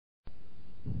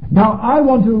Now I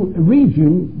want to read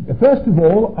you, first of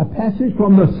all, a passage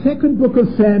from the second book of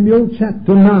Samuel,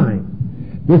 chapter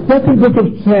 9. The second book of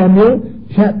Samuel,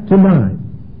 chapter 9.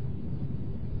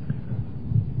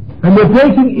 And we're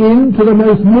breaking into the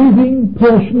most moving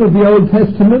portion of the Old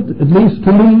Testament, at least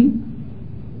to me,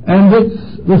 and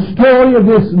it's the story of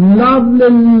this lovely,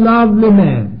 lovely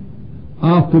man,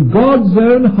 after God's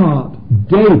own heart,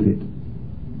 David.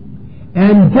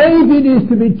 And David is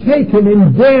to be taken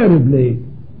invariably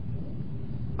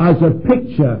as a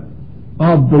picture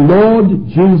of the Lord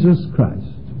Jesus Christ.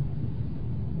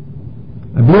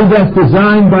 I believe that's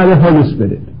designed by the Holy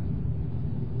Spirit.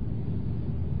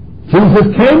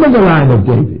 Jesus came in the line of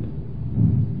David,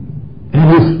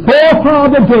 and his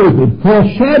forefather David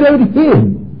foreshadowed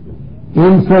him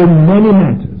in so many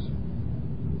matters.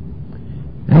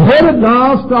 And then at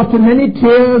last, after many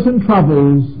tears and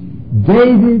troubles,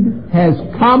 David has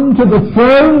come to the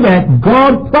throne that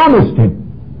God promised him,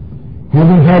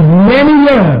 having had many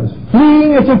years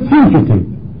fleeing as a fugitive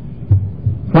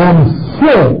from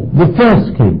Saul, the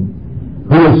first king,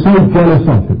 who was so jealous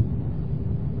of him.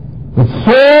 But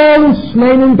Saul is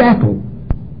slain in battle,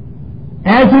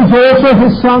 as is also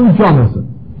his son Jonathan.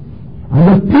 And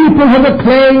the people have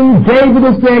acclaimed David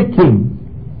as their king.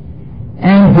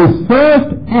 And his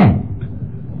first act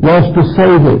was to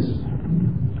say this.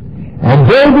 And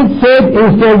David said,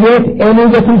 "Is there yet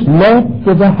any that is left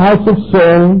of the house of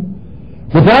Saul,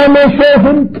 that I may show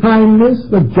him kindness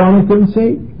for Jonathan's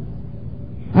sake?"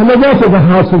 And there was of the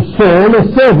house of Saul a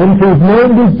servant whose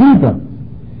name was Ziba.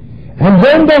 And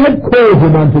when they had called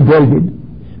him unto David,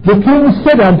 the king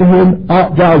said unto him,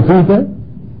 "Art thou Ziba?"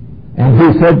 And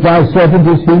he said, "Thy servant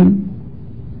is he."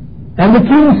 And the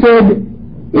king said,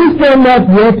 "Is there not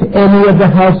yet any of the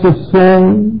house of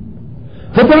Saul,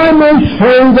 that I may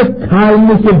show the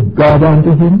kindness of God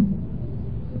unto him?"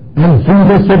 And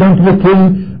Ziba said unto the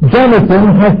king,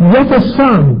 "Jonathan hath yet a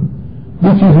son,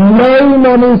 which is lame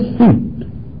on his feet."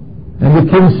 And the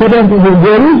king said unto him,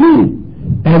 "Where is he?"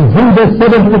 And Ziba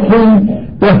said unto the king,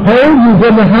 "Behold, he is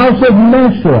in the house of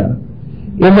Mashah,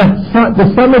 in the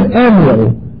son of Ammiel,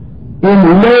 in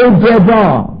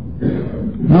Lo-Debar."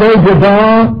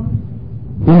 Lo-Debar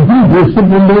in Hebrew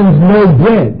simply means no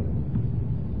bread.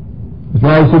 It's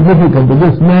very significant that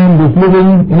this man was living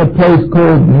in a place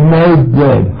called no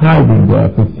bread, hiding there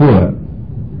for fear,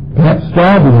 perhaps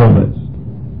starving almost.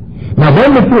 Now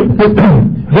then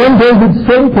David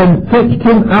sent and fetched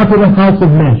him out of the house of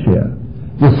Mashah,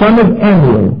 the son of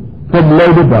Ammiel, from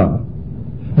Lo-Debar.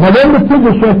 Now when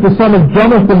Mephibosheth, the son of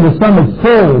Jonathan, the son of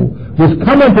Saul, was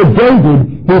come unto David,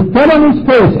 he fell on his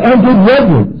face and did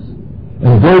reverence.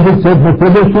 And David said,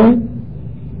 "Mephibosheth?"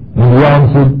 And he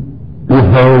answered,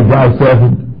 "Behold thy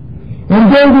servant."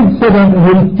 And David said unto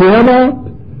him, "Fear not,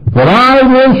 for I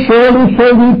will surely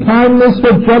show thee kindness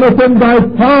for Jonathan thy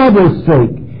father's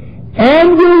sake, and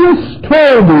will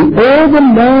restore thee all the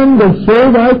land of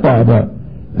Saul thy father,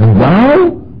 and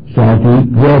thou shalt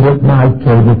eat bread at my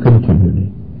table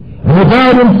continually." And he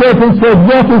bowed himself and said,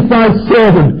 "What is thy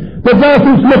servant, that thou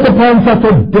shouldst look upon such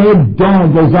a dead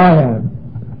dog as I am?"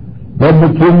 Then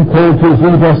the king called to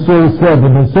Ziba, Saul's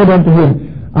servant, and said unto him,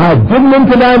 "I have given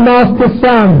unto thy master's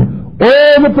son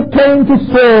all that pertained to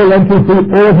Saul and to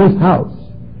all his house.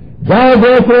 Thou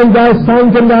therefore and thy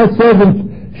sons and thy servants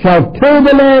shalt till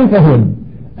the land for him,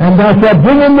 and thou shalt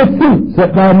bring in the fruits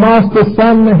that thy master's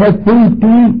son hath food to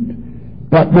eat.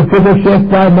 But Mephibosheth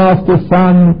thy master's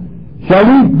son shall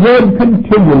eat bread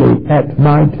continually at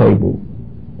my table."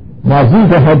 Now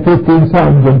Ziba had 15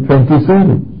 sons and 20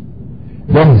 servants.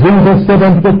 Then Ziba said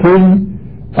unto the king,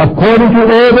 "According to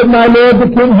all that my lord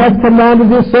the king hath commanded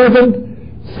his servant,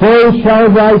 so shall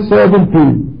thy servant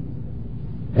do.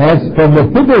 As for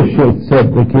Mephibosheth,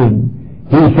 said the king,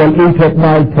 he shall eat at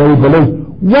my table as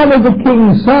one of the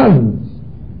king's sons."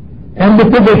 And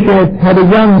Mephibosheth had a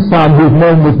young son whose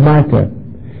name was Micah.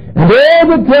 And all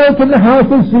that dwelt in the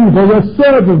house of Ziba were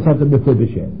servants unto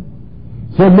Mephibosheth.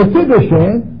 So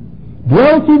Mephibosheth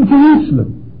dwelt in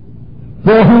Jerusalem,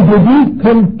 for he did eat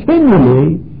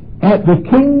continually at the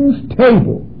king's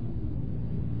table,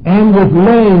 and was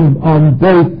lame on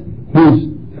both his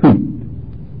feet.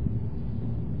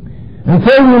 And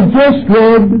so we've just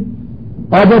read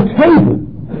of a table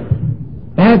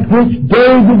at which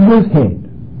David was head,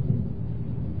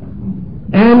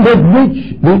 and of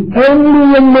which the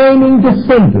only remaining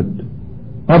descendant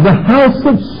of the house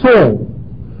of Saul,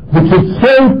 which had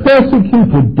so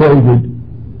persecuted David,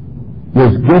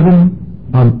 was given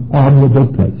an honorable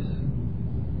place.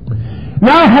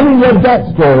 Now, having read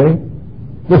that story,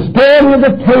 the story of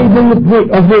the table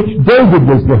of which David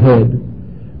was the head,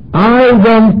 I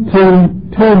want to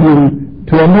turn you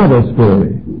to another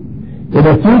story. In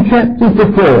a few chapters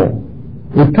before,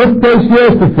 it took place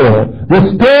years before, the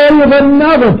story of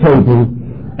another table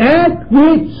at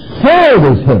which Saul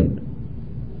was head,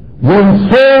 when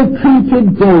Saul treated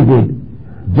David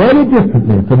very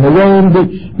differently from the way in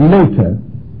which later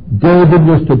David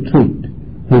was to treat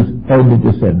his only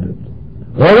descendant.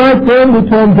 All right, then, we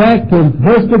turn back to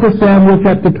 1 Samuel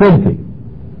chapter 20.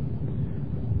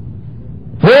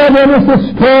 Here then is the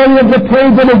story of the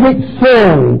table of which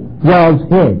Saul was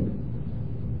head.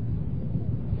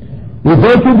 We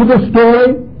go into the story.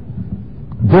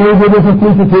 David is a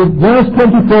fugitive. Verse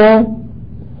 24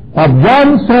 of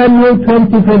 1 Samuel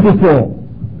 20:24.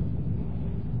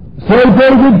 So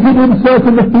David hid himself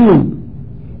in the field,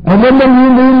 and when the new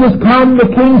moon was come, the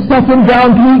king sat him down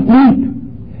to eat meat,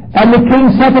 and the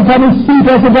king sat upon his seat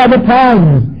as at other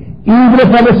times, even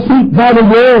upon a seat by the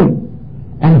wall.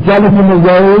 And Jonathan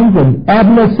arose, and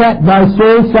Abner sat by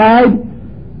Saul's side,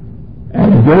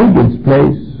 and David's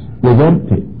place was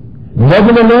empty.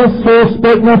 Nevertheless, Saul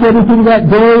spake not anything that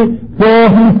day, for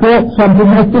he thought something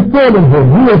had befallen him.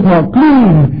 He is not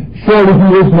clean, surely he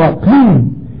is not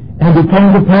clean. And it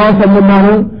came to pass on the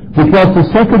morrow, which was the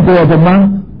second day of the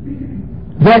month,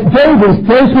 that David's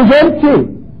place was empty.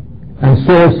 And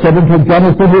Saul said unto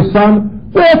Jonathan his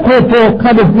son, Wherefore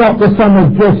cometh not the son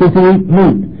of Jesse to eat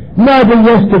meat, neither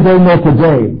yesterday nor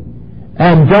today?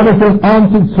 And Jonathan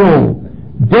answered Saul,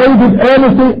 David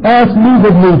earnestly asked leave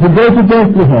of me to go to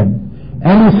Bethlehem.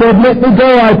 And he said, Let me go,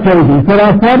 I pray thee, for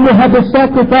our family hath a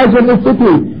sacrifice in the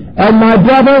city, and my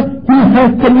brother, he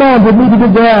hath commanded me to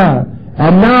be there.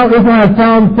 And now if I have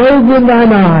found favour in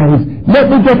thine eyes, let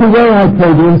me get away, I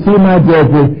pray thee, and see my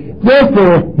brethren.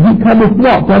 Therefore he cometh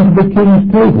not unto the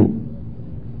king's table.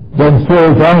 Then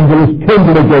Saul's anger was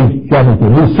kindled against Jonathan.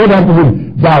 He said unto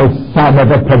him, Thou son of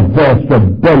a perverse,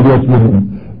 rebellious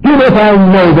woman, do not I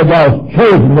know that thou hast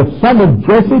chosen the son of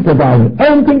Jesse to thine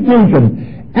own confusion,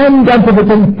 and unto the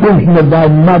confusion of thy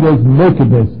mother's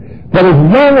nakedness? For as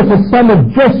long as the son of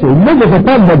Jesse liveth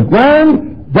upon the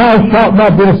ground, thou shalt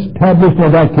not be established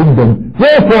in thy kingdom.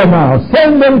 Wherefore now,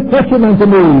 send and fetch him unto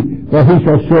me, for he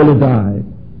shall surely die.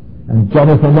 And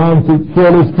Jonathan answered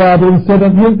Saul his father, and said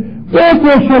unto him,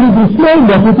 Wherefore shall he be slain?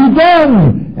 What hath he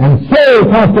done? And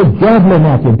Saul cast a javelin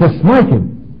at him, to smite him,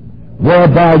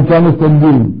 whereby Jonathan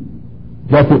knew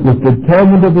that it was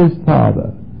determined of his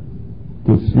father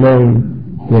to slay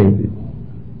David.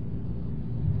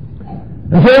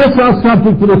 And so that's our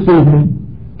subject for this evening.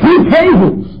 2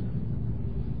 tables.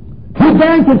 2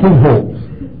 banqueting halls.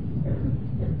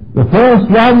 The first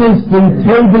one is the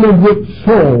table of which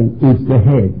Saul is the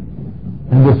head,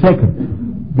 and the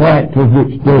second, that of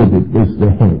which David is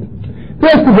the head.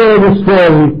 First of all, the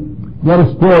story, what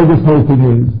a story this whole thing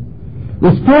is.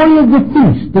 The story of the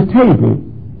feast, the table,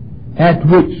 at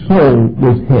which Saul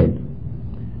was head.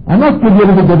 I must give you a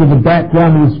little bit of the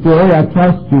background of the story. I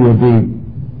trust you will be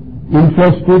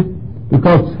interested,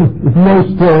 because there's no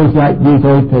stories like these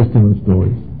Old Testament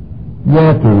stories.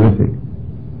 They're terrific.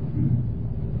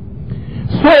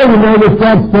 Saul, you know, was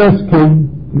God's first king,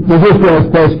 was Israel's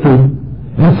first king,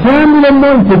 and Samuel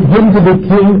anointed him to be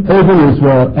king over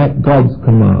Israel at God's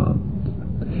command.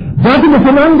 But it was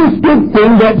an understood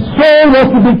thing that Saul was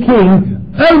to be king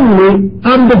only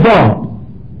under God.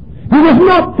 He was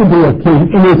not to be a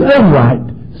king in his own right,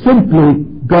 simply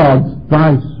God's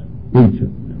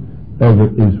vice-regent over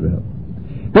Israel.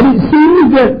 But it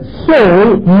seems that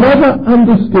Saul never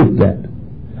understood that.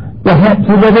 Perhaps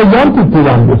he never wanted to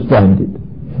understand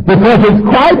it, because it's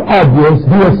quite obvious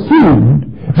he assumed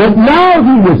that now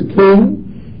he was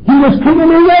king in his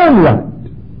own right.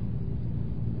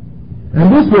 And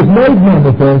this was made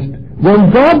manifest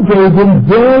when God gave him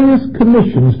various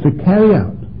commissions to carry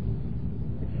out.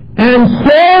 And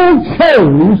Saul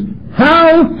chose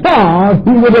how far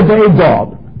he would obey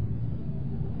God.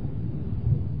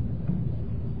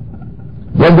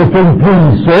 When the thing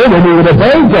pleased Saul, then he would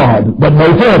obey God, but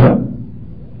no further.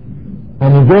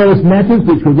 And in various matters,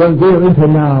 which we won't go into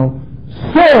now,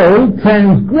 Saul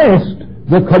transgressed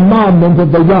the commandment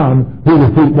of the one who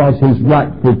was his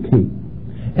rightful king.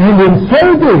 And in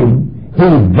so doing,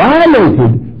 he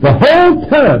violated the whole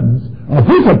terms of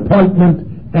his appointment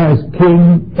as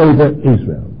king over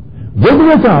Israel. With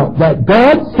the result that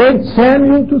God sent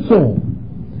Samuel to Saul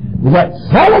with that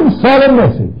solemn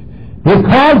message,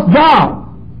 because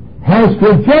thou hast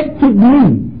rejected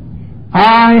me,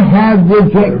 I have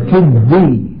rejected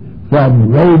thee from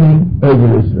reigning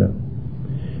over Israel.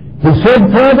 He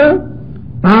said further,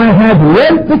 I have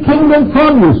rent the kingdom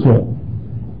from you, Saul,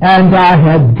 and I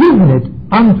have given it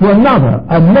unto another,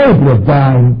 a neighbor of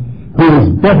thine, who is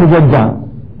better than thou.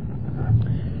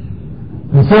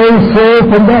 And so Saul,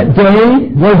 from that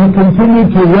day, though he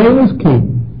continued to reign as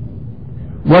king,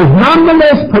 was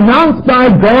nonetheless pronounced by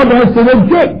God as the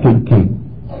rejected king,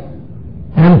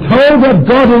 and told that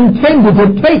God intended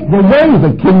to take away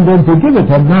the kingdom to give it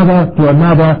to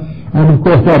another, and of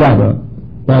course that other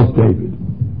was David.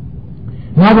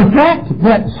 Now the fact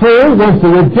that Saul was the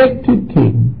rejected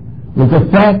king was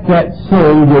the fact that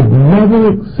Saul would never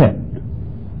accept.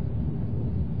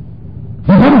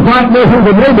 He didn't quite know who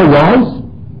the neighbor was,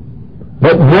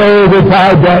 but woe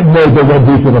betide that neighbor when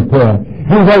he should appear.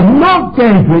 He was not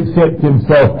going to accept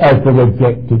himself as the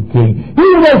rejected king. He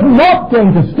was not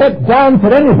going to step down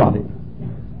for anybody.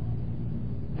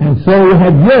 And so he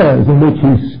had years in which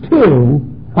he still,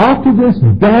 after this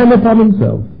ban upon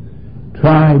himself,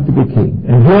 tried to be king.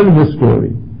 And here in the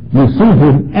story, you see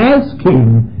him as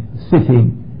king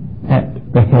sitting at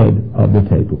the head of the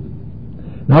table.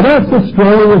 Now that's the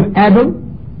story of Adam,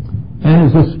 and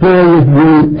it's the story of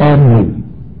you and me.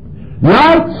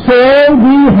 Like Saul,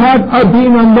 we have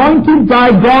been anointed by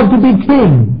God to be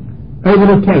king over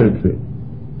the territory.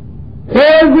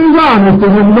 Everyone has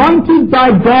been anointed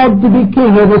by God to be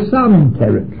king over some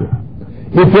territory.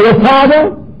 If you're a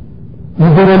father,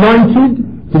 you've been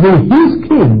anointed to be his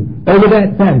king over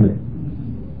that family.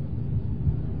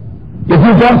 If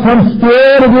you've got some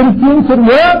sphere of influence at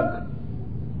work,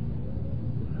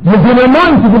 you've been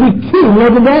anointed to be king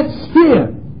over that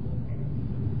sphere.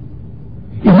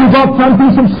 If you've got some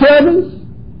piece of service,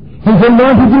 he's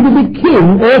anointed you to be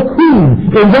king or queen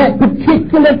in that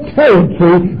particular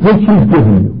territory which he's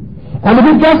given you. And if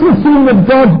it doesn't seem that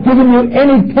God's given you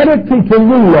any territory to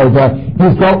rule over,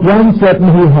 he's got one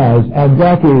certain he has, and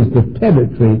that is the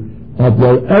territory of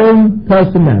your own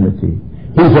personality.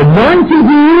 He's anointed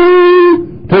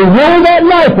you to rule that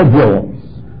life of yours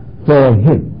for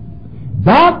him.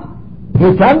 But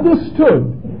it's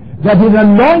understood that in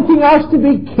anointing us to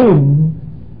be king,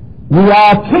 we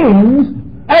are kings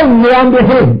only under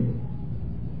him.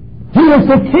 He is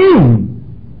the king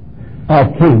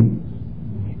of kings.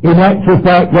 In actual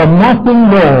fact, we're nothing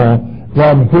more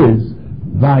than his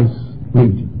vice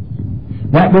regents.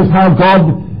 That was how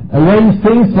God arranged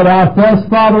things for our first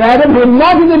father Adam. He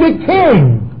wanted to be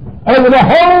king over the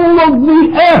whole of the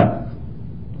earth,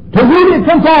 to rule it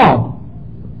for God,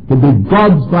 to be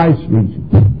God's vice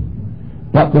regent.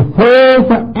 But the fall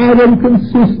for Adam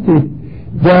consisted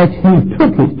that he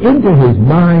took it into his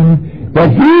mind that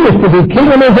he was to be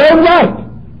king in his own right.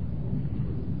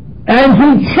 And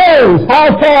he chose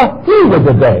how far he was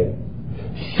obeyed,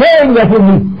 showing that in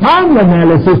the final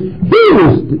analysis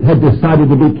he had decided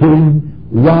to be king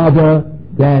rather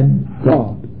than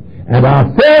God. And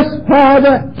our first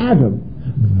father Adam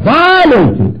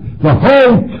violated the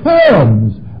whole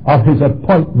terms of his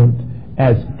appointment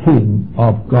as king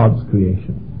of God's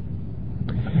creation.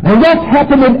 And what's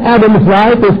happened in Adam's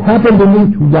life has happened in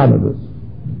each one of us.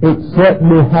 It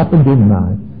certainly happened in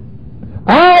mine.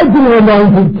 I've been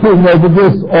anointed king over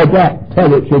this or that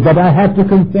territory, but I have to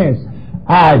confess,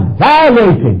 I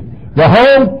violated the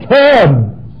whole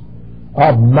terms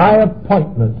of my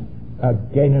appointment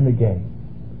again and again.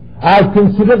 I've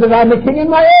considered that I'm a king in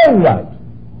my own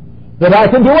right, that I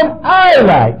can do what I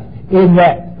like in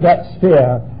that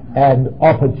sphere and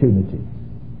opportunity.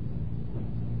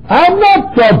 I'm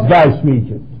not God's vice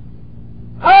regent.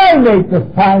 I make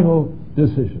the final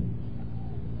decision.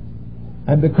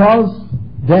 And because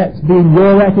that's been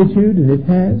your attitude, and it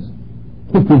has,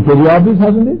 it's been pretty obvious,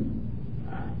 hasn't it?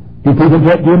 Do people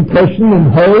get the impression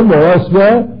in home or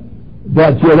elsewhere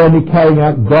that you're only carrying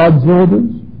out God's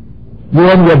orders?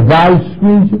 You're only a vice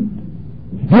regent?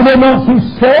 You may not see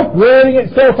self rearing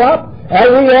itself up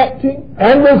and reacting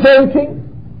and resenting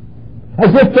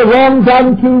as if the wrong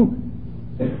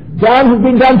has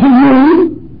been done to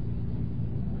you.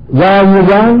 While you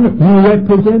run, you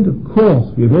represent, of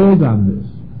course, we've all done this.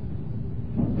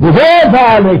 We've all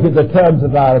violated the terms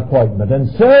of our appointment. And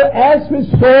so, as with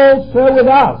Saul, so with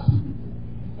us.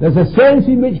 There's a sense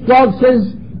in which God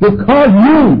says, because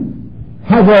you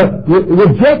have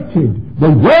rejected the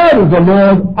word of the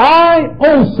Lord, I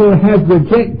also have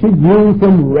rejected you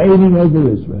from reigning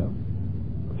over Israel.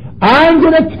 I'm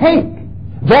going to take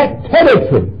that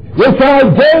territory which I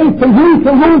gave for you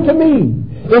to rule to me,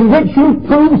 in which you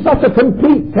proved such a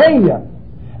complete failure,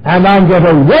 and I'm going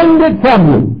to rend it from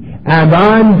you, and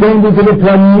I'm going to give it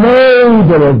to a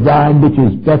neighbor of thine which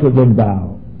is better than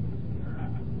thou.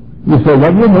 You say,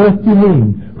 what on earth do you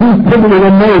mean? Who's going to be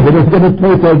a neighbor that's going to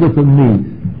take over from me?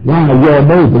 Why, your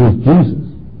neighbor is Jesus.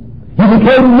 He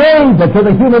became neighbor to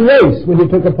the human race when he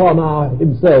took upon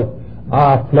himself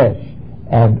our flesh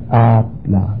and our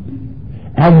blood.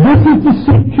 And this is the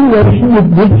situation with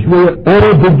which we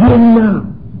all begin now.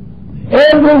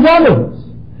 Every one of us,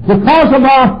 because of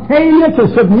our failure to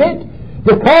submit,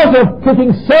 because of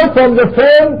putting self on the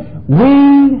throne,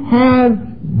 we have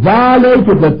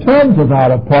violated the terms of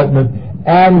our appointment,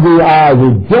 and we are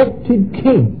rejected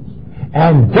kings.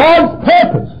 And God's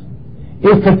purpose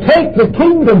is to take the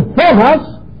kingdom from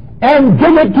us and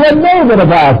give it to a neighbor of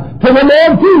ours, to the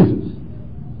Lord Jesus,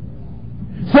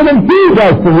 so that He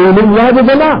does the ruling rather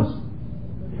than us.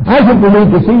 I think we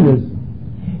need to see this.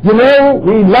 You know,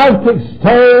 we love to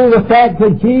extol the fact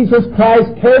that Jesus Christ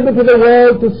came into the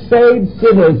world to save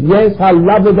sinners. Yes, how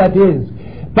lovely that is.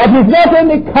 But He's not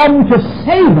only come to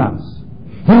save us,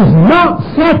 He's not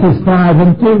satisfied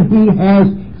until He has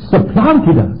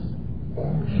supplanted us.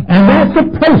 And that's a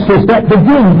process that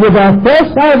begins with our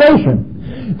first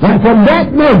salvation. That from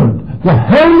that moment, the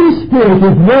Holy Spirit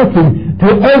is working to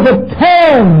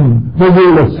overturn the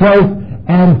rule of self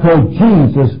and for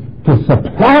Jesus to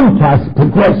supplant us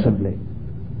progressively.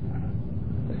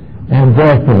 And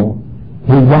therefore,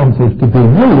 He wants us to be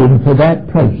willing for that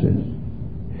process.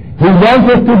 He wants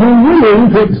us to be willing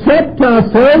to accept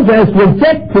ourselves as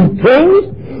rejected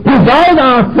kings who by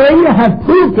our failure have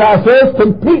proved ourselves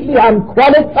completely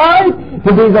unqualified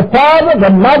to be the father, the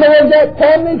mother of that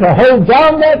family, to hold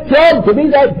down that job, to be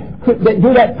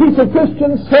do that piece of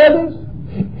Christian service.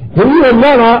 He will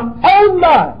run our own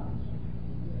lives.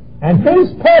 And His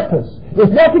purpose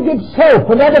is not to give self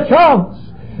another chance,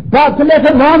 but to let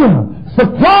another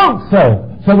supplant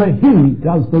self so that He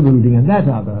does the ruling, and that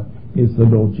other is the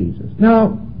Lord Jesus.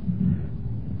 Now,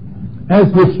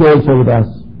 as this story showed us,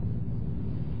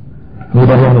 we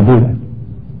don't want to do that.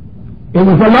 It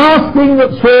was the last thing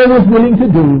that Saul was willing to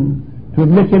do, to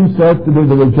admit himself to be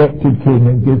the rejected king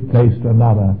and give place to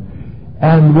another.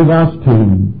 And with us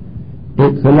too,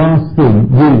 it's the last thing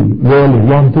we really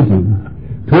want to do,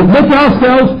 to admit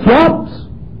ourselves flops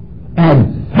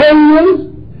and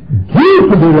failures due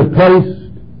to be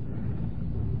replaced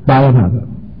by another.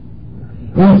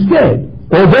 Instead,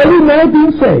 although we may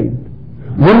be saved,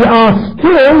 we are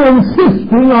still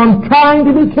insisting on trying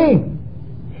to be king.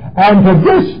 And to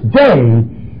this day,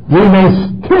 we may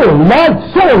still, like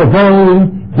Saul of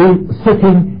old, be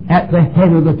sitting at the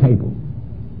head of the table.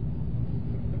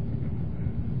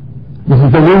 This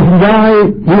is the reason why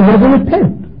we never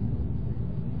repent.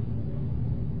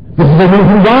 This is the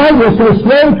reason why we're so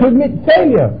slow to admit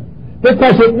failure,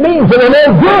 because it means that we're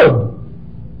no good.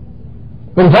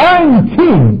 But if I'm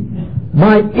king,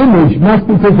 my image must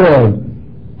be preserved,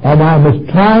 and I must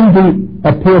try and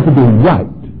appear to be right.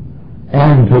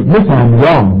 And to admit I'm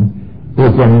wrong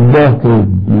is a mortal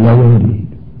blow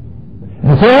indeed.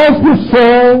 And so as with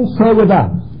Saul, so with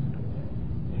us.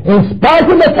 In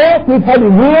spite of the fact we've had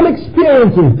real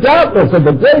experiences, doubtless, of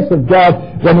the grace of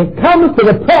God, when it comes to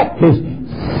the practice,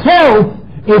 self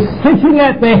is sitting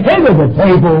at the head of the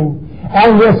table,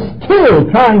 and we're still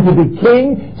trying to be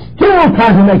king, still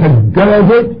trying to make a go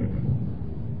of it,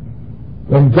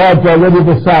 when God's already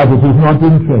decided He's not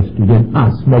interested in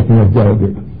us making a go of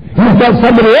it. He's got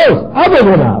somebody else, other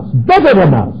than us, better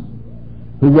than us,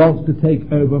 who wants to take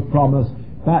over from us.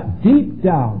 But deep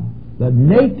down, the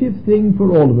native thing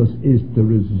for all of us is to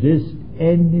resist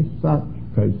any such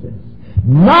process.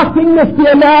 Nothing must be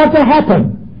allowed to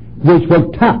happen which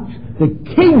will touch the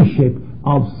kingship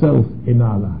of self in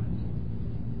our lives.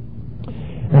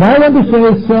 And I want to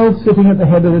say self sitting at the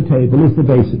head of the table is the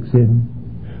basic sin,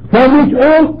 from which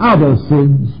all other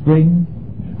sins spring.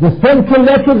 The central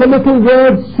letter of the little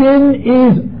word sin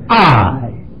is I.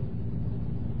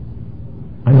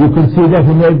 And you can see that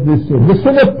in every sin. The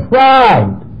sin of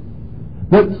pride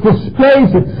that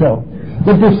displays itself,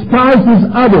 that despises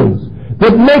others,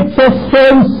 that makes us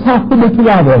so sufferable to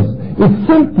others, is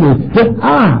simply that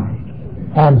I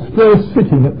am still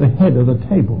sitting at the head of the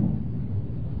table.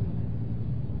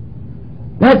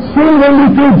 That sin when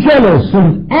we feel jealous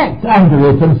and act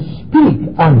under it and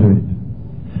speak under it.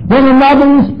 When another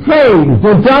is praised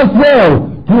or does well,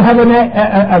 do you have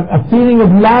a feeling of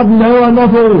love? No,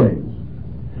 not always.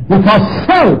 Because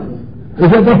self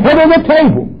is at the head of the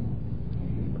table.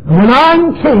 And when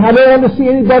I'm king, I don't want to see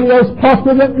anybody else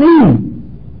prosper but me.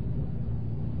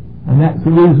 And that's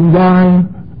the reason why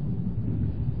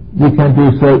we can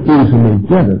be so easily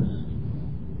jealous.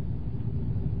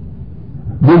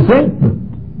 Resentment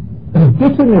and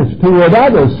bitterness toward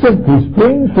others simply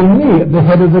springs from me at the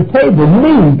head of the table,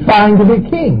 me trying to be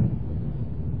king.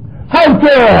 How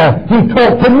dare he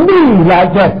talk to me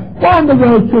like that? Why in the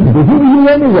world should he? Who are you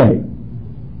anyway?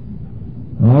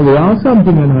 Well, we are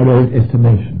something in our own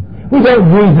estimation. We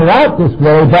don't reason out this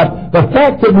way, but the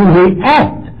fact that we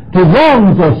react to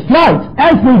wrongs or slights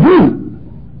as we do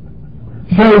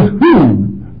shows who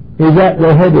is at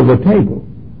the head of the table.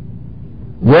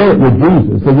 Were it with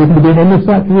Jesus, there wouldn't have been any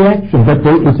such reaction, but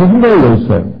it isn't always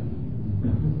so.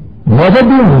 Never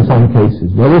been in some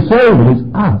cases. There is so, but it's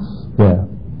us there.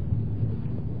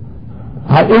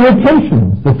 Our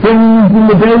irritations, the things in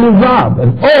the daily rub,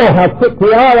 and oh, how quick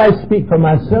we are, I speak for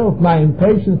myself, my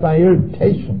impatience, my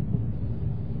irritation.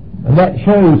 And that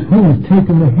shows who's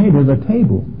taken the head of the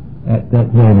table at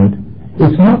that moment.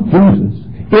 It's not Jesus.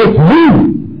 It's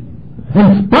me.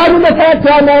 In spite of the fact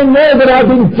I may know that I've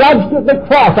been judged at the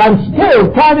cross, I'm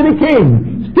still trying to be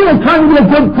king, still trying to be a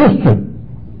good Christian.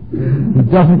 He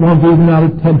doesn't want even our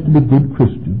attempts to be good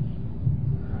Christians.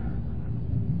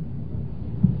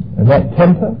 And that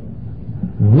temper,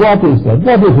 what is that?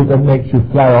 What is it that makes you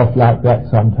fly off like that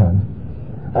sometimes?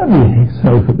 Only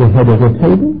yourself at the head of the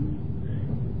table.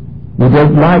 We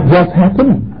don't like what's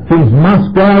happened. Things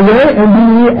must go our way and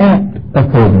we react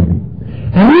accordingly.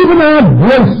 And even our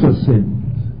grosser sins,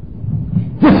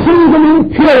 the sins of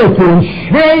impurity and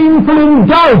shameful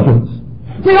indulgence,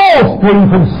 they all spring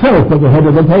from self at the head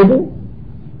of the table.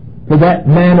 For that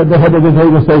man at the head of the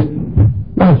table says,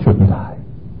 why shouldn't I?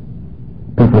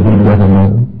 People will never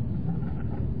know.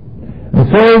 And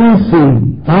so we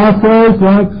see ourselves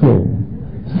like Saul,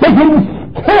 sitting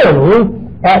still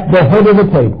at the head of the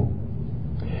table.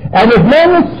 And as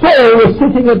long as Saul was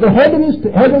sitting at the head of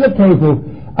the table,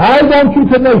 I want you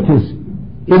to notice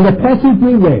in the passage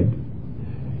we read,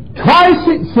 twice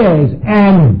it says,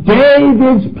 and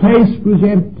David's place was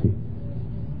empty.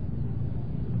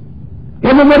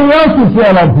 Everybody else was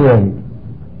there on parade.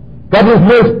 But his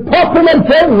most popular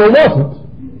general wasn't,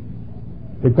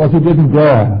 because he didn't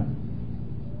dare.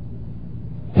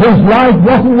 His life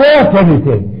wasn't worth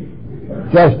anything,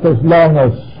 just as long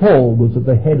as Saul was at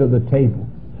the head of the table.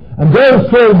 And though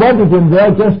Saul wanted him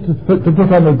there just to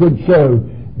put on a good show,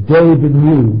 David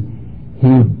knew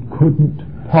he couldn't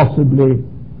possibly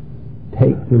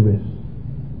take the risk.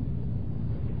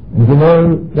 And you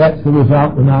know, that's the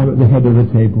result when I'm at the head of the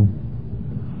table.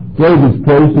 David's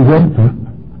place is empty.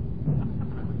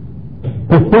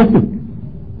 Pathetic.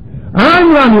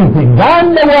 I'm running things.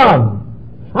 I'm the one.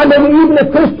 I may be even a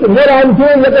Christian. What I'm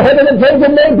doing at the head of the table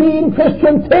may be in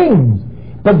Christian things.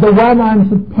 But the one I'm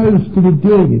supposed to be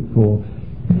doing it for,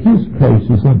 his place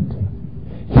is empty.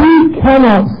 He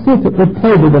cannot sit at the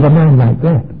table with a man like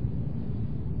that.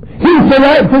 He's the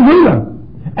rightful ruler.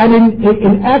 And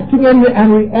in acting and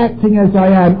reacting as I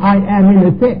am in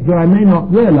effect, though I may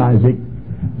not realize it,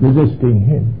 resisting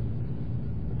him.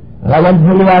 And I want to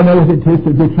tell you how I know it is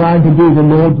that you're trying to do the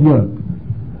Lord's work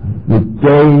with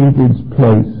David's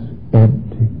place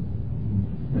empty.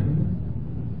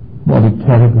 What a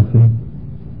terrible thing.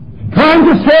 Trying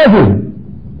to serve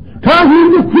him, trying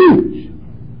to teach,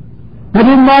 but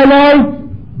in my life,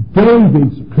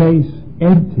 David's place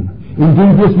empty.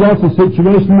 Indeed, this was the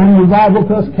situation when revival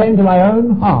first came to my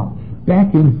own heart,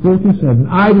 back in 47.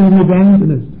 I was an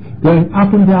evangelist, going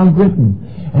up and down Britain,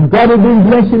 and God had been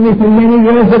blessing me for many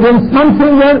years, but when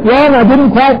something went wrong, I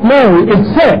didn't quite know,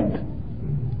 except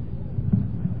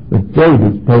that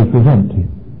David's place was empty,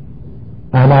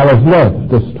 and I was left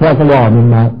to struggle on in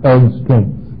my own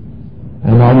strength.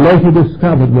 And I later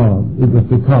discovered it was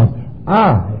because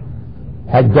I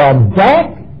had gone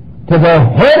back to the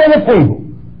head of the table,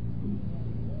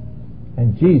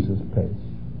 and Jesus' place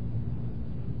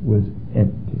was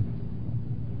empty.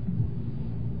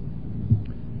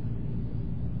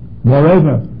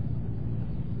 Moreover,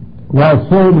 while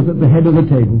Saul was at the head of the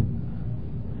table,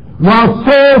 while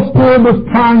Saul still was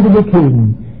trying to be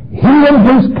king, he and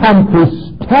his country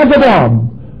staggered on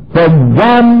from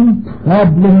one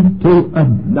problem to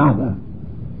another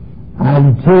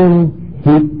until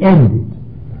he ended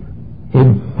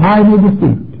in final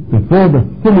defeat before the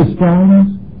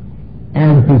Philistines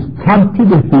and his country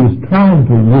that he was trying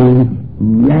to rule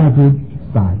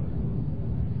ravaged by.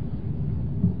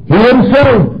 He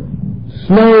himself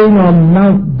slain on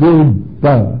Mount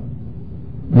Gilboa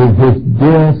with his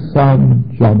dear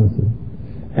son Jonathan.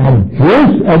 And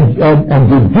Judea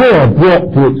brought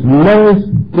to its lowest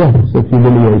depths of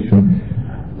humiliation,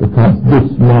 because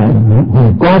this man,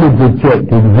 whom God had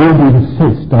rejected, would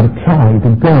insist on trying to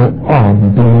go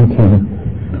on being king.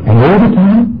 And all the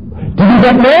time, did he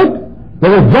get led?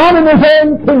 There was one in his own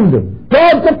kingdom,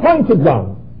 God's appointed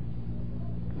one,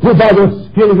 who by the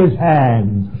skill of his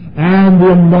hands and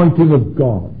the anointing of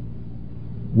God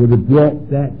would have brought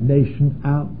that nation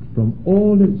out from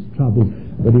all its trouble,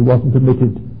 but he wasn't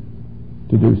permitted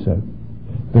to do so,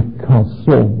 because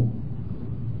Saul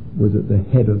was at the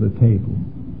head of the table.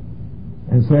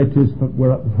 And so it is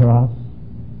for us.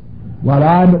 While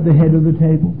I'm at the head of the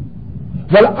table,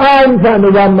 Well, I'm trying to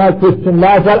run my Christian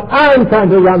life. Well, I'm trying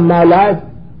to run my life.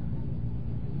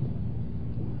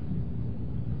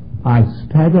 I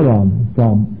stagger on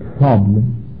from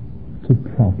problem to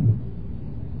problem.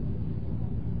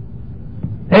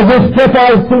 Every step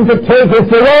I seem to take is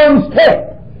the wrong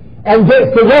step and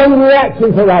gets the wrong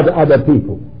reaction from other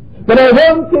people. But I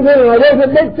won't give in, I won't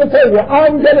admit to failure.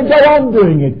 I'm going to go on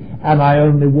doing it. And I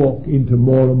only walk into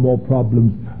more and more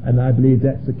problems. And I believe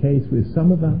that's the case with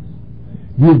some of us.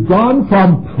 You've gone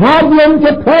from problem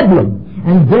to problem.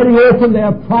 And very often there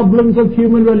are problems of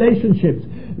human relationships.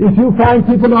 If you find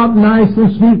people aren't nice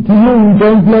and sweet to you,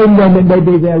 don't blame them, and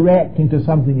maybe they're reacting to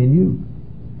something in you.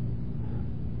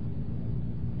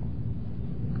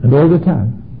 And all the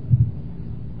time,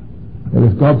 there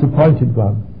is God's appointed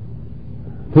one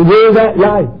to live that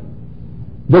life,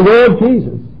 the Lord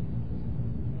Jesus.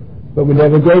 But we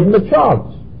never gave him a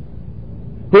chance.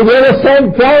 We never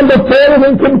sent down before him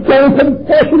in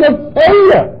confession of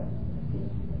failure.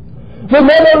 We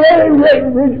never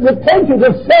really repented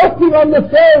of self-being on the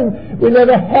throne. We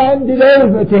never handed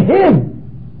over to him.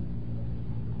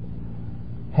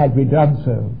 Had we done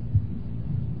so,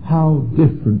 how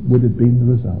different would have been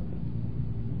the result?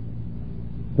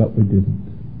 But we didn't.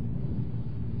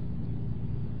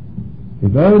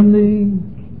 If only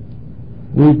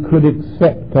we could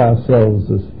accept ourselves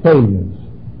as failures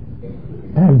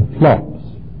and flops.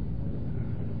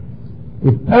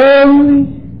 If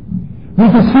only we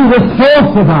could see the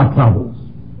source of our troubles.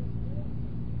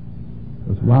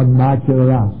 There's one Michael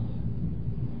or us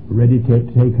ready to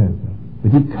take over.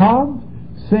 But he can't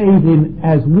save him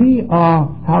as we are,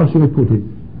 how shall we put it,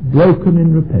 broken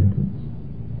in repentance.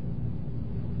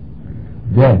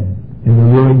 Then, in the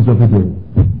ruins of it all,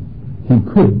 he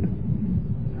could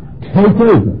take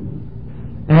over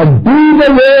and be the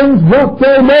ruins what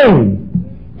they may.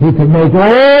 He can make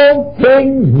all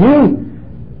things new.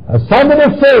 As someone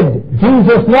has said,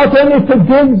 Jesus not only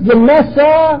forgives the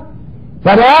messer,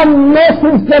 but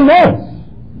unmesses the mess.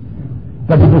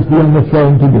 But he must be on the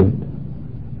throne to do it.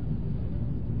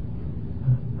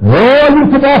 All you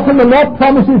can offer him are not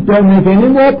promises. Don't make any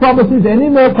more promises, any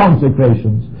more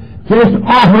consecrations. Just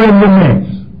offer him the mess.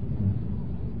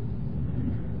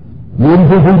 You wouldn't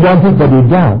think he wants it, but he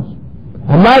does.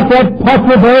 And like that pot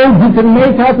of old, he can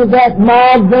make out of that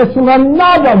marred vessel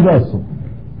another vessel,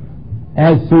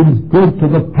 as seems good to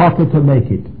the potter to make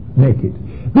it.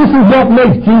 This is what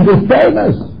makes Jesus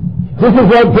famous. This is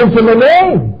what gives him a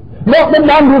name. Not the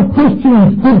number of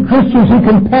Christians, good Christians he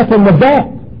can pat on the back.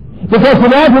 Because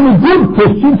without any good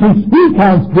Christians, he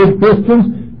counts good Christians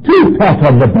to pat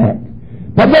on the back.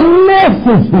 But the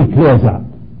messes he clears up.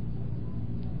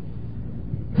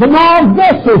 The marred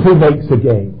vessels he makes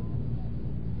again.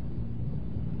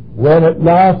 When at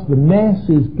last the mess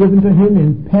is given to him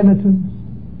in penitence,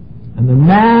 and the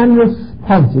man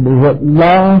responsible is at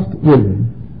last willing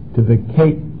to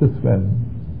vacate the throne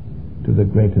to the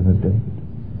greater than David.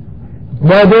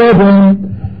 Now there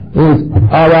then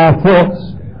are our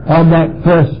thoughts on that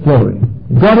first story.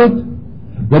 Got it?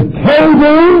 The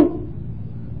table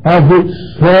of which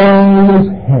Saul is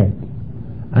head.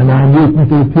 And I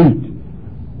needn't repeat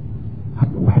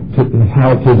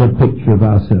how it is a picture of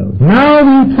ourselves. Now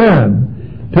we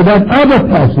turn to that other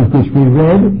passage which we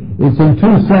read. It's in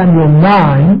 2 Samuel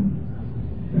 9.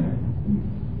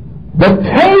 The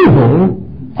table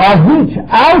of which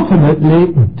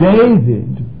ultimately David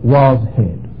was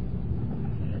head.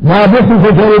 Now this is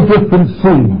a very different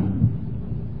scene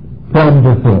from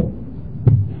before.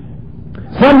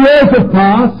 Some years have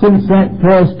passed since that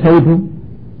first table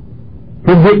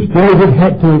from which David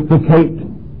had to vacate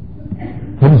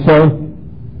himself.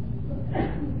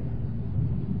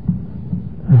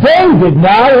 David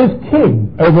now is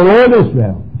king over all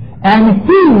Israel, and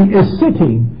he is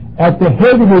sitting at the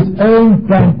head of his own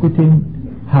banqueting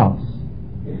house.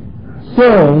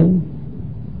 Saul,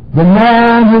 the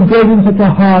man who gave him such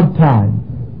a hard time,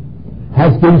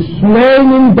 has been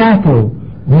slain in battle,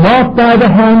 not by the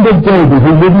hand of David,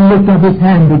 who wouldn't lift up his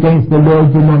hand against the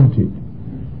Lord's anointed,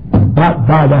 but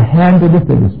by the hand of the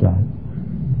Philistine.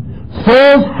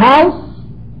 Saul's house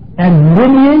and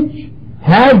lineage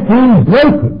have been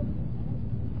broken,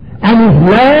 and his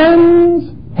lands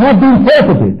have been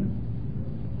forfeited,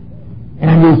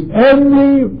 and his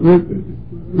only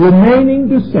remaining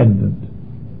descendant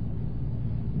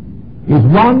is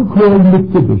one called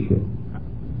Mephibosheth,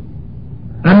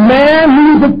 a man who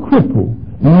is a cripple,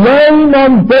 laying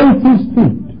on both his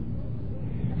feet,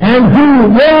 and who,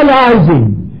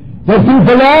 realizing that he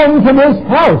belongs in his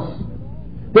house,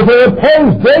 that they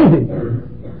opposed David,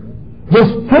 was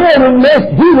fearing lest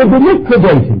he would be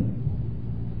liquidated.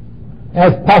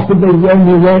 as possibly the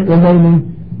only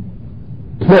remaining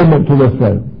claimant to the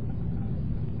throne.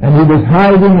 And he was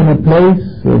hiding in a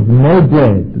place of no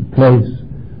bread, the place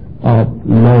of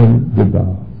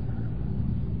Lo-debar.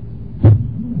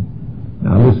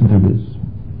 Now listen to this.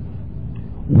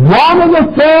 One of the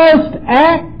first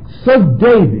acts of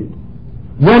David,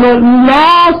 when at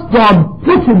last God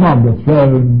put him on the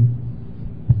throne,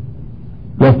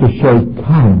 was to show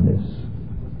kindness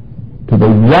to the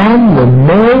one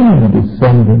remaining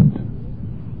descendant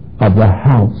of the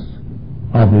house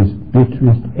of his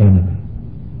bitterest enemy.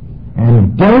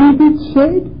 And David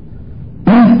said,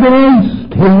 is there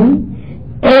still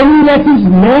any that is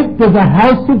left of the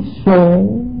house of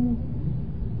Saul?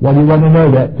 What do you want to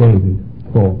know that, David?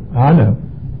 For I know.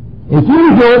 It's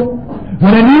usual.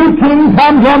 When a new king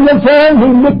comes on the throne, he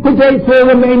liquidates all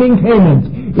remaining claimants.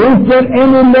 Is there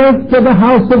any left of the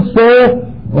house of Saul?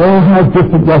 Oh, how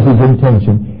different was his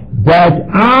intention. That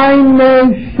I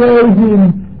may show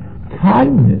him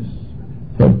kindness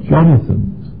for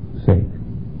Jonathan's sake.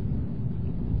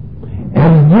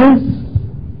 And this,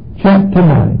 chapter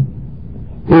 9,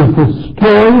 is the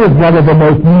story of one of the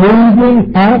most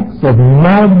moving acts of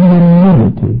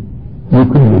magnanimity you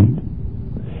can read.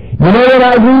 You know, when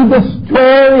I read the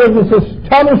story of this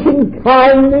astonishing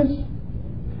kindness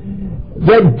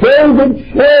that David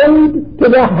showed to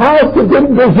the house that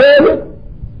didn't deserve it,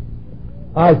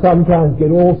 I sometimes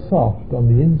get all soft on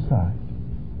the inside.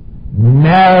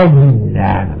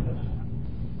 Magnanimous.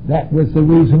 That was the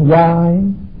reason why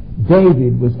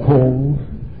David was called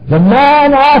the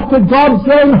man after God's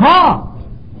own heart.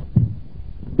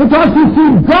 Because you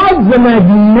see, God's a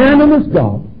magnanimous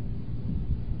God.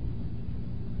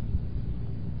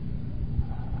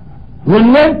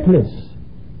 Relentless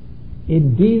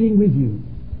in dealing with you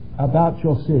about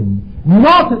your sin.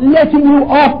 Not letting you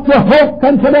off the hook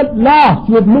until at last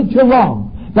you admit you're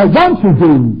wrong. But once you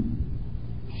do,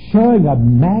 showing a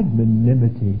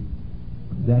magnanimity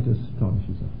that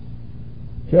astonishes us.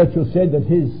 Churchill said that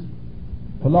his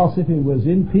philosophy was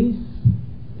in peace,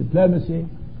 diplomacy,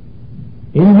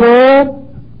 in war,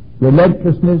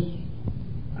 relentlessness,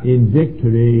 in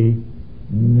victory,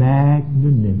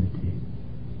 magnanimity.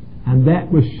 And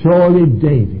that was surely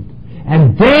David.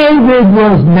 And David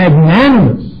was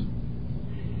magnanimous.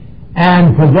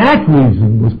 And for that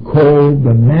reason was called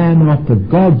the man after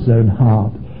God's own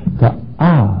heart. For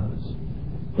ours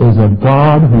is a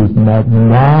God who's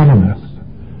magnanimous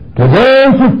to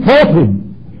those who fought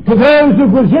him, to those who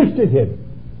resisted him,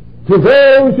 to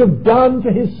those who've done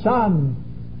to his son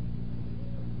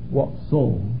what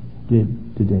Saul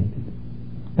did to David.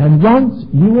 And once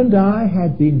you and I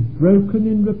had been broken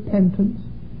in repentance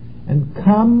and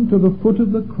come to the foot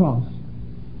of the cross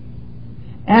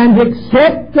and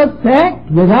accept the fact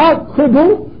without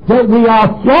quibble that we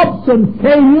are flops and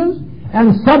failures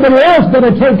and somebody else got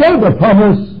to take over from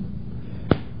us,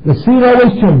 the scene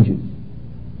always changes.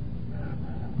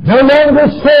 No longer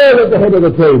Saul at the head of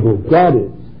the table, God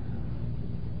is.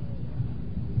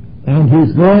 And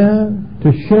he's there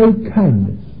to show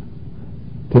kindness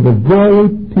to the very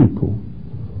people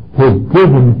who've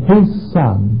driven his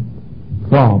son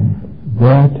from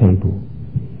their table.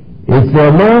 Is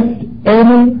there left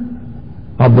any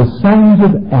of the sons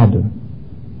of Adam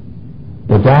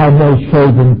that I may show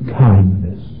them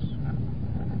kindness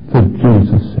for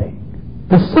Jesus' sake?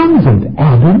 The sons of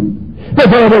Adam? But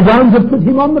they're the ones that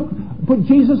put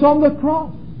Jesus on the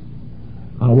cross.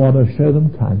 I want to show them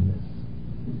kindness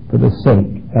for the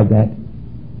sake of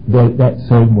that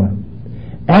same one.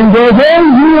 And although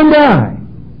you and I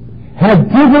have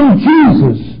given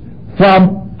Jesus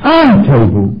from our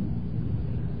table,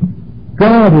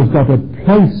 God has got a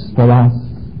place for us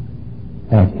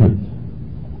at his.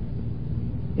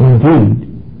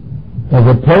 Indeed, there's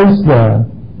a place there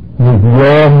with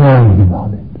your name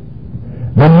on it.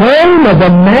 The name of the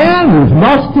man who's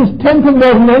lost his temper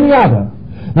more than any other.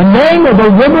 The name of the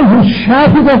woman who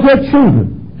shouted at her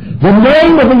children. The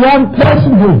name of the young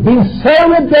person who's been so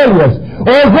rebellious.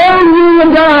 Although you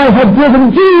and I have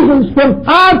driven Jesus from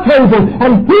our table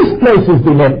and his place has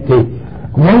been empty,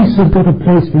 grace has got a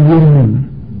place for you and me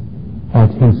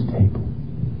at his table.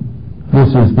 This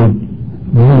is the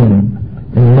meaning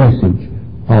and message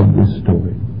of this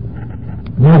story.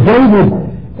 Now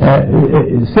David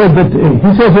said that, he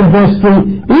says in verse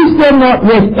 3, is there not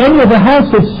yet any of the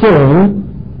house of Saul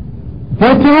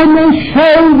that I may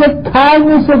show the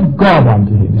kindness of God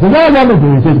unto him? So what I want to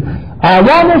do is, I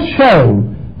want to show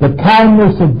the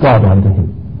kindness of God unto him.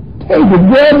 David,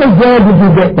 where in the world did you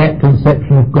get that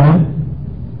conception of God?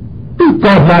 Is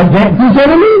God like that to his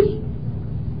enemies?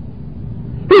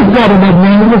 Is God a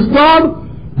magnanimous God?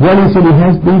 Well, he said, he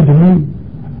has been to me.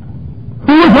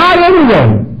 who was out anyway,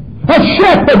 a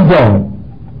shepherd boy.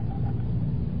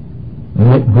 And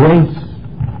yet grace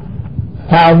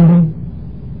found me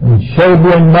and showed me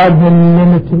a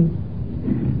magnanimity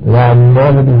that I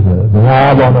never deserved. And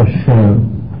I want to show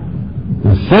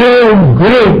the same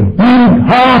great,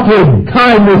 big-hearted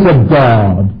kindness of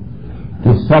God to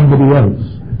somebody else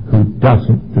who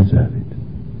doesn't deserve it.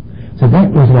 So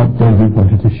that was what David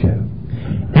wanted to show.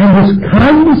 And this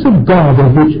kindness of God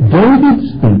of which David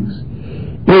speaks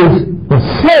is the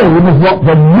same as what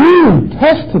the New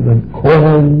Testament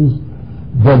calls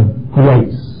the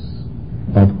grace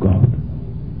of God.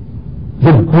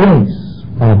 The grace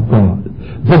of God.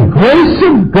 The grace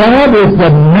of God is the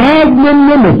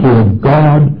magnanimity of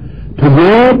God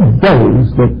toward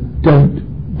those that don't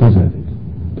deserve it.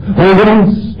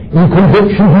 Always in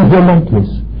conviction he's relentless,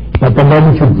 but the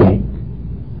moment you break,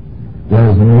 there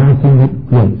is nothing but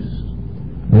grace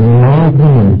and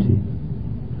magnanimity.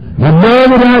 The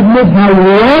moment I admit how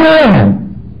wrong I am,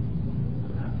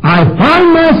 I find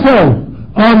myself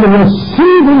on the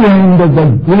receiving end of the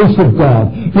grace of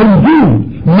God.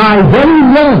 Indeed, my very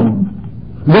wrong,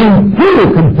 when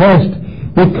fully confessed,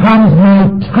 becomes my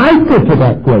title to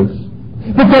that grace.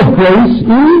 Because grace is,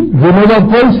 you know what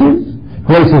grace is?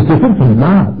 Grace is different from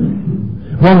love.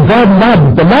 When God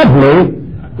loves the lovely,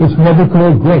 it's never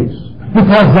called grace,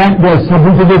 because that there's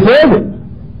something to deserve it.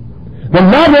 The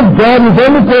love of God is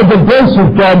only called the grace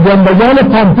of God when the one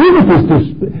upon whom it is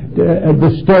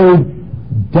bestowed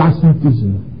doesn't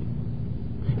deserve it.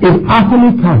 It's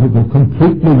utterly culpable,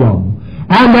 completely wrong.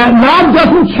 And that love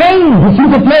doesn't change. We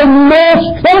seem to play more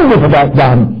strongly for that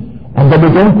love. And then we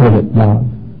don't call it love.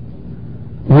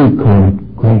 We call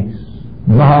it grace.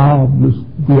 Marvelous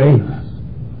grace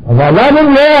of our love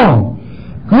and law.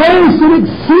 Grace that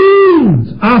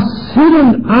exceeds our sin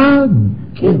and our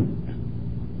guilt.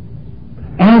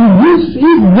 And this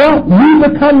is what you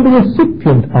become the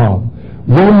recipient of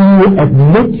when you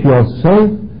admit yourself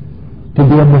to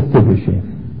be a Mephibosheth,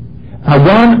 a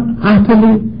one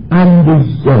utterly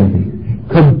undeserving,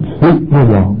 completely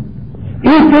wrong.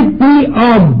 If it be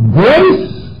of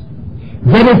grace,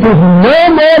 then it is no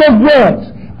more of works.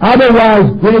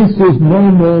 Otherwise, grace is no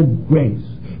more grace.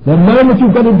 The moment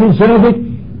you've got to deserve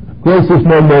it, grace is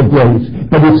no more grace.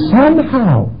 But if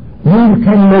somehow you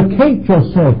can locate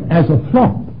yourself as a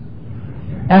flop,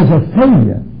 as a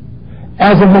failure,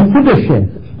 as a Mephibosheth,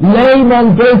 laying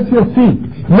on both your feet,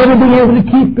 never being able to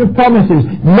keep your promises,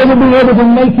 never being able to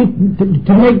make it,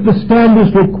 to make the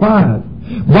standards required.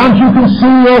 Once you can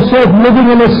see yourself living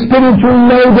in a spiritual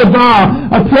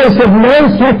low-bar, a place of no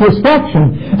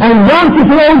satisfaction, and once you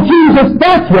say, oh Jesus,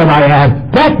 that's where I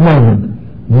am, that moment,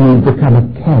 you become a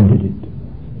candidate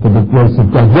for the grace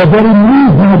of God. Your very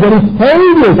needs, my very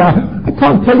failures, I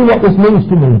can't tell you what this means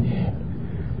to me.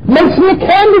 Makes me a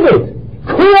candidate,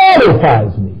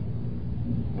 qualifies me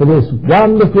for this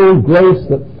wonderful grace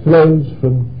that flows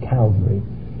from Calvary.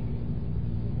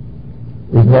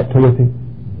 Isn't that terrific?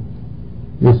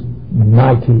 This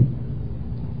mighty,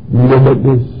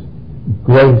 limitless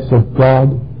grace of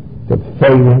God to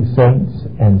failing saints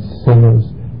and sinners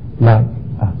like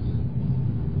us.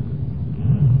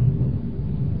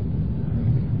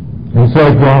 And so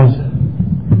it was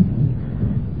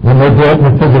when they brought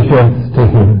Mephibosheth to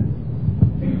him.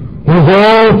 He was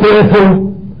all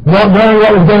fearful, not knowing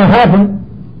what was going to happen.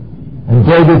 And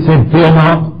David said, fear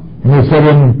not. And he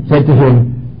said to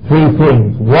him three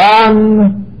things.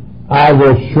 One, I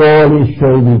will surely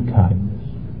show thee kindness.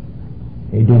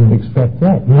 He didn't expect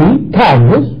that. Me?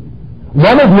 Kindness?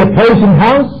 One of the opposing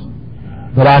house?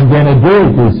 But I'm going to do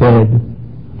it, he said,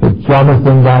 for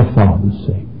Jonathan thy father's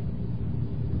sake.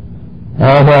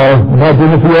 Oh no, I'm not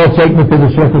doing it for your sake,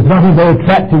 Mephibosheth. There's nothing very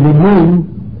attractive in you,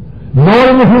 nor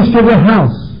in the history of the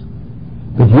house.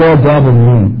 But your God and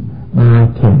me, I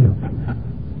tell you.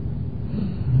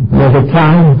 There's a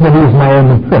time when he was my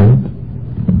only friend.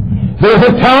 There was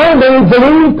a time when he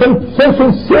believed so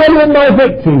sincerely in my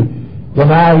victory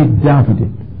when I doubted it.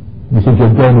 He said,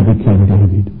 you're going to be king,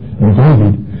 David. And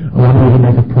David, I want you to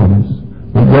make a promise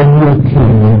that when you're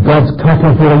king and God's cut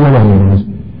off all your enemies,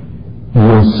 he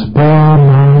will spare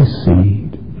my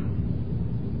seed.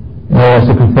 Oh, that's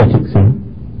a prophetic thing.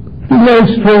 He was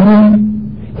extraordinary.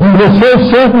 He was so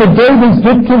certain of David's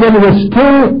victory when he was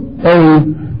still a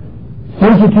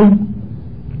fugitive.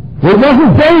 It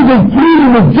wasn't David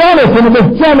pleading with Jonathan, it was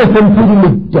Jonathan pleading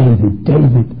with David.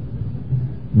 David,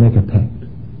 make a pact.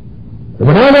 But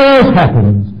whatever else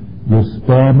happens, you'll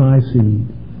spare my seed.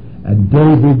 And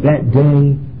David that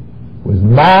day was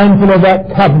mindful of that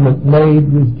covenant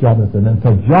made with Jonathan, and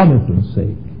for Jonathan's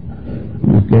sake, he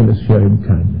was going to show him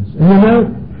kindness. And you know,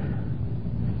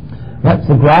 That's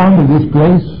the ground of this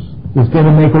grace. It's going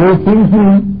to make all things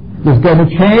new. It's going to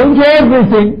change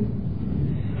everything.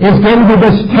 It's going to be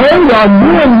bestowed on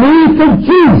you and me for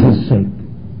Jesus' sake.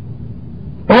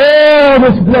 Oh,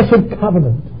 this blessed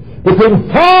covenant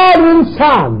between Father and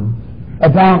Son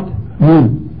about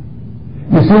you.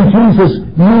 You see, Jesus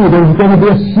knew there was going to be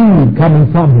a seed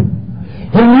coming from him.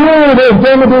 He knew there was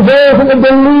going to be those that would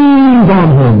believe on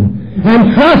him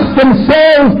and trust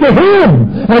themselves to him.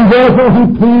 And therefore he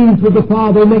pleads with the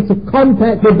Father, makes a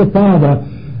compact with the Father,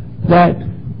 that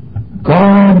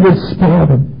God will spare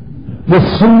them,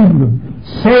 receive them,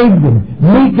 save them,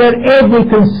 meet their every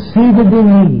conceivable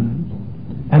need.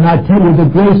 And I tell you,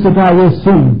 the grace that I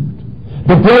received,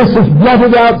 the grace that's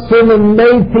blotted out sin and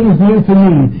made things new to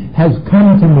me, has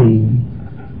come to me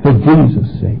for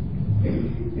Jesus' sake.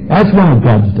 That's why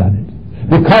God's done it.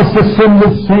 Because the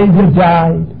sinless Savior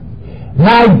died.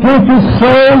 My guilty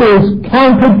soul is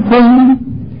counted free,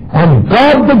 and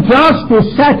God the just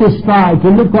is satisfied to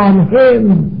look on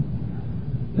him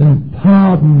and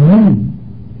pardon me.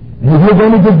 And if you're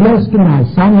going to be blessed tonight,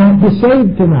 some might be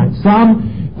saved tonight,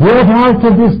 some brought out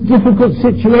of this difficult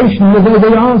situation although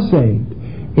they are saved,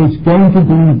 it's going to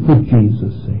be for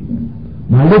Jesus' sake.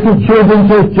 My little children,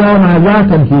 says John, I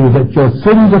write unto you that your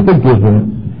sins are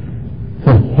forgiven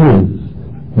for his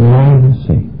name's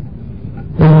sake.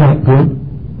 Isn't that good?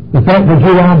 The fact that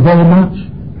you aren't very much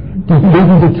doesn't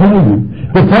even to tell you.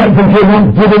 The fact that you're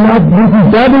not good enough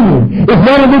doesn't bother you. It's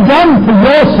not to be done for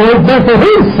your sake, but for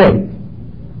his sake.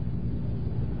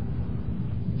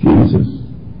 Jesus,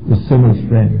 the sinner's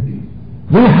friend.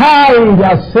 We hide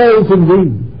ourselves in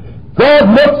thee. God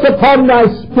looks upon thy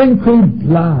sprinkled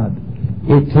blood.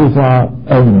 It is our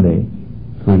only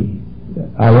plea.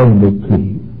 Our only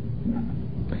plea.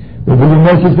 But will you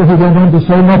notice what he went on to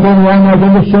say? Not only am I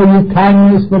going to show you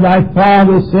kindness for thy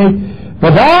father's sake,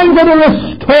 but I'm going to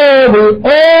restore thee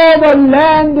all the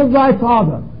land of thy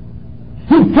father.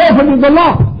 He forfeited the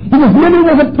lot. He was living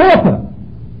as a pauper.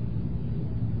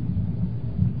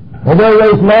 Although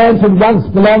those lands had once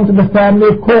belonged to the family,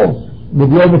 of course,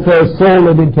 with the overthrow of Saul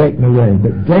had been taken away.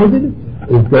 But David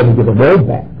is going to give them all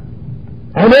back.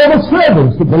 And all the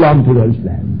servants that belong to those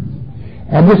lands.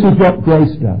 And this is what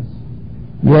grace does.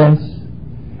 Yes,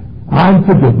 I'm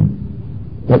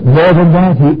forgiven. But more than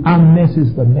that, he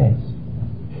unmesses the mess.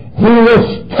 He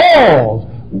restores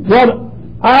what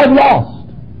I've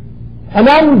lost. And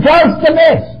undoes the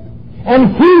mess.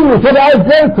 And heals what I've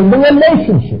broken, the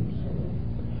relationships.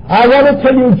 I want to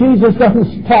tell you, Jesus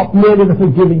doesn't stop merely the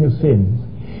forgiving of sins.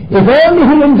 If only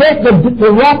he can get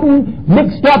the rotten,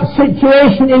 mixed-up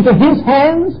situation into his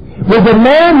hands, with the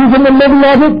man who's in the middle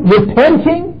of it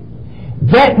repenting,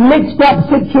 that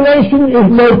mixed-up situation is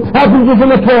no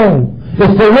problem at all.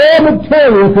 It's the raw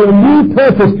material for a new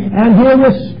purpose, and he'll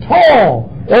restore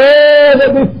all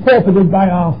that we forfeited by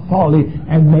our folly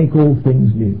and make all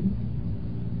things new.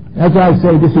 As I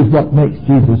say, this is what makes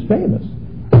Jesus famous.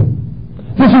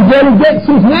 This is where he gets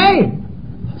his name.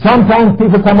 Sometimes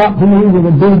people come up to me with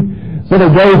a big sort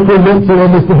of grateful look, say, oh,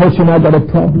 Mr. Hession, I've got a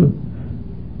problem.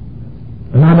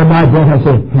 And under my breath I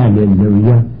say,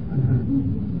 hallelujah.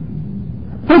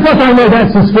 Because I know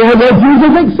that's the sphere where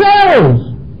Jesus excels.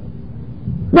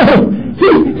 No,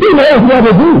 he knows what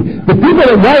to do. The people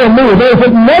that worry me are those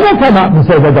that never come up and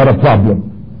say they've got a problem.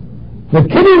 They're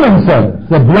kidding themselves.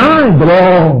 They're blind, but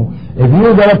oh, if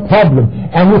you've got a problem,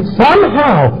 and if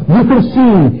somehow you can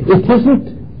see it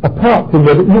isn't apart from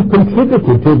it, you've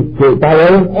contributed to it by your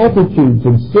own attitudes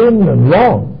and sin and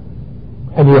wrong.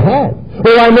 And you have.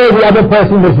 Well, I know the other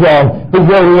person was wrong, but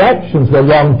your reactions were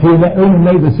wrong too, and that only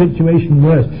made the situation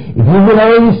worse. If you will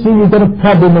only see you've got a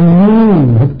problem and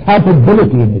you have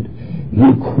culpability in it,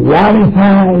 you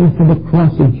qualify for the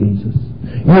cross of Jesus.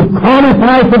 You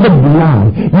qualify for the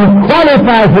blood. You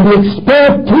qualify for the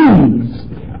expertise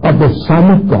of the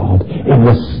Son of God in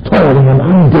restoring and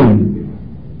undoing.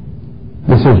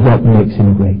 This is what makes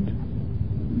him great.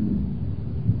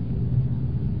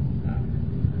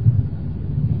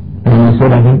 And he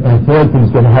said, I think a third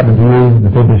thing's going to happen to you,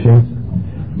 Mephibosheth.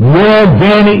 You're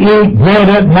going to eat bread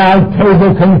at my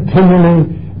table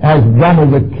continually as one of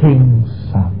the king's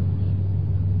sons.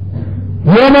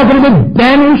 You're not going to be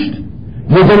banished.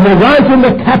 You're going to be right in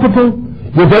the capital.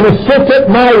 You're going to sit at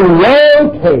my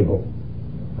royal table.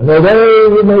 And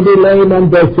although you may be lame on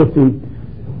both your feet,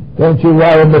 don't you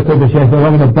worry, Mephibosheth, I'm not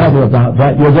going to bother about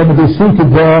that. You're going to be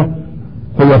seated there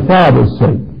for your father's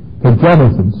sake, for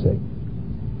Jonathan's sake.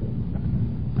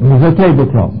 And there's a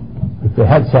tablecloth, if they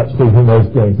had such things in those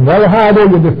days. And they'll hide all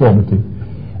your deformity,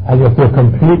 and you'll feel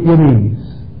complete at ease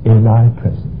in my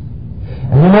presence.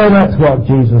 And you know that's what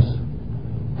Jesus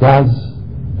does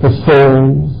for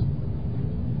souls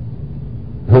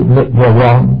who admit they're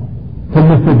wrong. For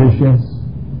Mephibosheth,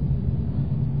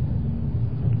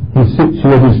 he sits you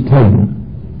at his table.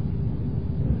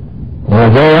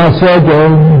 Although I say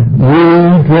again, we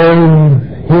drove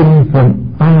him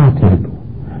from our table.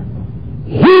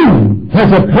 He has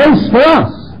a place for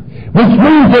us, which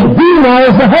means that he now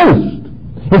is the host.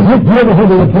 If you're the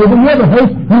head of the table, you're the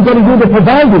host, you've got to do the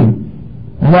providing.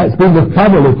 And that's been the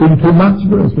trouble. It's been too much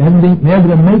for us. We haven't been able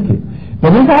to make it.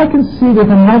 But if I can see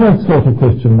there's another sort of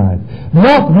Christian life,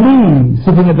 not me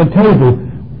sitting at the table,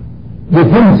 with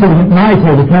him sitting at my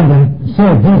table trying to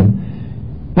serve him,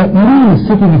 but me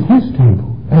sitting at his table,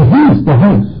 and he's the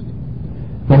host,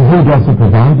 then he does the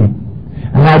providing.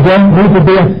 And I don't need to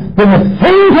bring a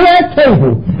thing to that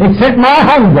table, except my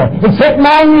hunger, except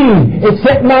my need,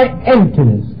 except my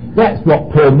emptiness. That's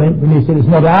what Paul meant when he said, it's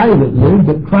not I that live,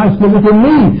 but Christ liveth in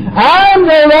me. I'm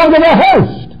no longer the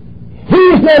host.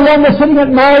 He's no longer sitting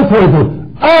at my table.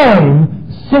 I'm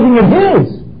sitting at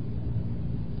his.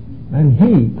 And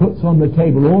he puts on the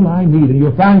table all I need, and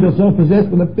you'll find yourself possessed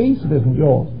with a peace that isn't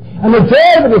yours, and a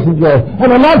joy that isn't yours,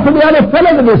 and a love for the other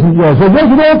fellow that isn't yours. So where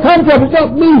did it all come from? It's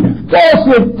not me. Of course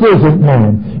it isn't,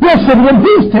 man. You're sitting at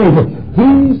his table.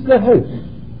 He's the host.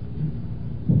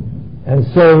 And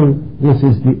so this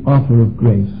is the offer of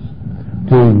grace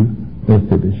to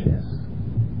Mephibosheth.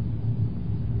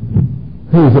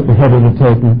 Who's at the head of the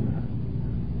table?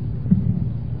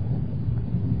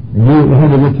 And you at the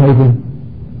head of the table?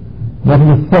 What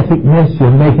an aesthetic mess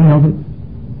you're making of it.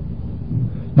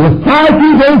 You're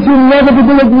fighting against the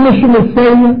inevitable admission of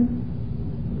failure.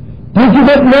 Don't you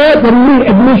not know that the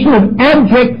admission of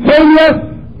abject failure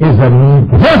is a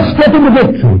first step into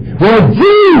victory, where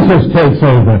Jesus takes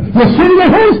over? You're sitting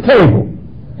at his table.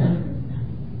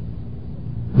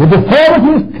 The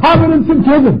deformity is covered and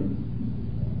forgiven.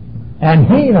 And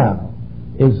he now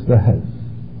is the host.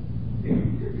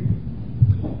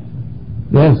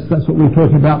 Yes, that's what we're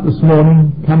talking about this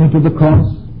morning, coming to the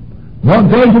cross.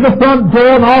 Not going to the front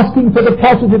door and asking for the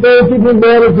positive, oh, give me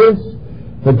more of this,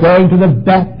 but going to the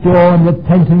back door and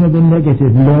repenting of the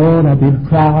negative. Lord, I've been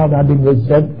proud, I've been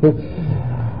resentful,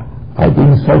 I've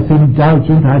been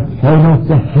self-indulgent, I've thrown off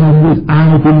the handles,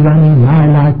 I've been running my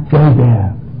life, go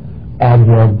there. And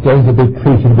you're going to be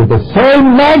treated with the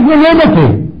same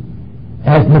magnanimity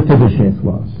as Mephibosheth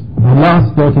was. My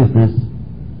last thought is this.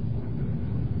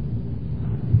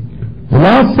 The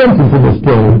last sentence of the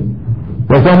story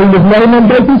was that he was lame on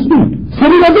both his feet,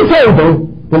 sitting at the table,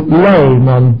 but lame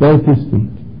on both his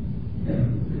feet.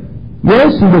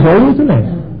 Yes, he was always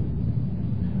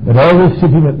lame, but always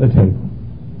sitting at the table.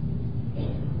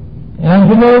 And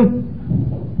you know,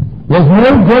 there's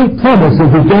no great promise that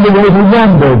he's going to wave a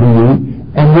wand over you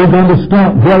and you're going to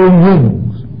start growing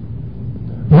wings.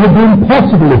 It would be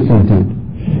impossible if you did.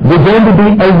 You're going to be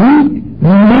a weak,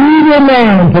 needy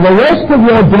man for the rest of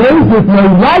your days with no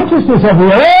righteousness of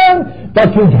your own,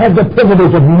 but you'd have the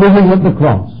privilege of living at the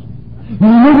cross,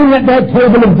 living at that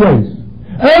table of grace,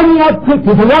 owning up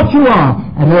quickly to what you are,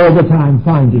 and all the time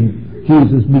finding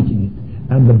Jesus meeting it,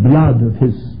 and the blood of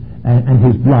his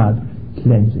blood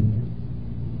cleansing it.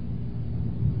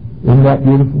 Isn't that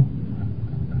beautiful?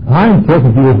 I'm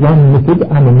talking to you as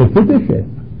I'm a Mephibosheth,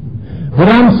 but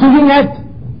I'm sitting at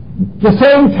the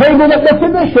same table that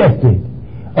Mephibosheth did.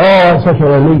 Oh, it's such a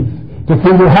relief to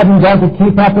feel you haven't got to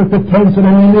keep up a pretense and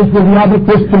an image with the other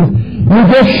Christians. You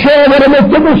just share what a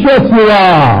Mephibosheth you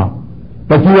are.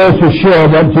 But you also share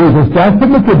what Jesus does for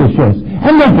Mephibosheth.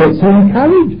 And they get so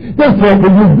encouraged. They thought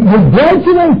that you've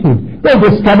graduated. They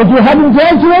discovered you haven't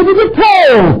graduated at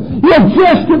all. You're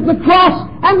just at the cross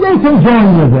and they can join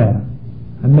you there.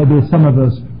 And maybe some of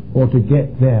us ought to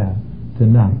get there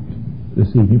tonight, this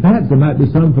evening. Perhaps there might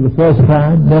be some for the first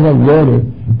time, never really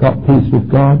got peace with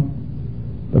God.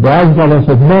 But those of us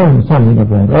have known something of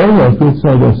that. Oh yes, we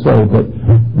say we're so, but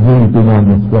we've been on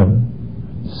the throne.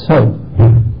 So,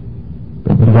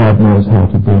 but God knows how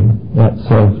to bring that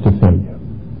self to failure.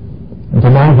 And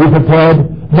tonight we're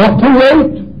prepared not to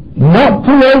wait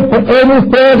for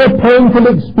any further painful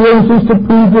experiences to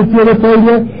prove that you're a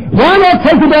failure. Why not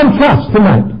take it on trust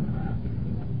tonight?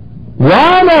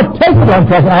 Why not take it on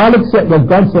trust? I'll accept what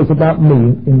God says about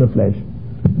me in the flesh.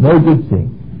 No good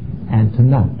thing. And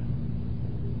tonight,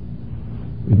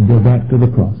 we can go back to the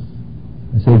cross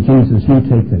and say, Jesus, you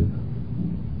take over.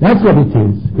 That's what it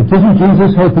is. It isn't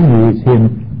Jesus helping you, it's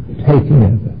him taking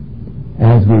over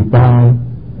as we bow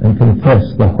and confess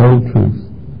the whole truth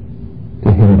to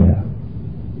him now.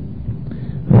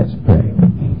 Let's pray.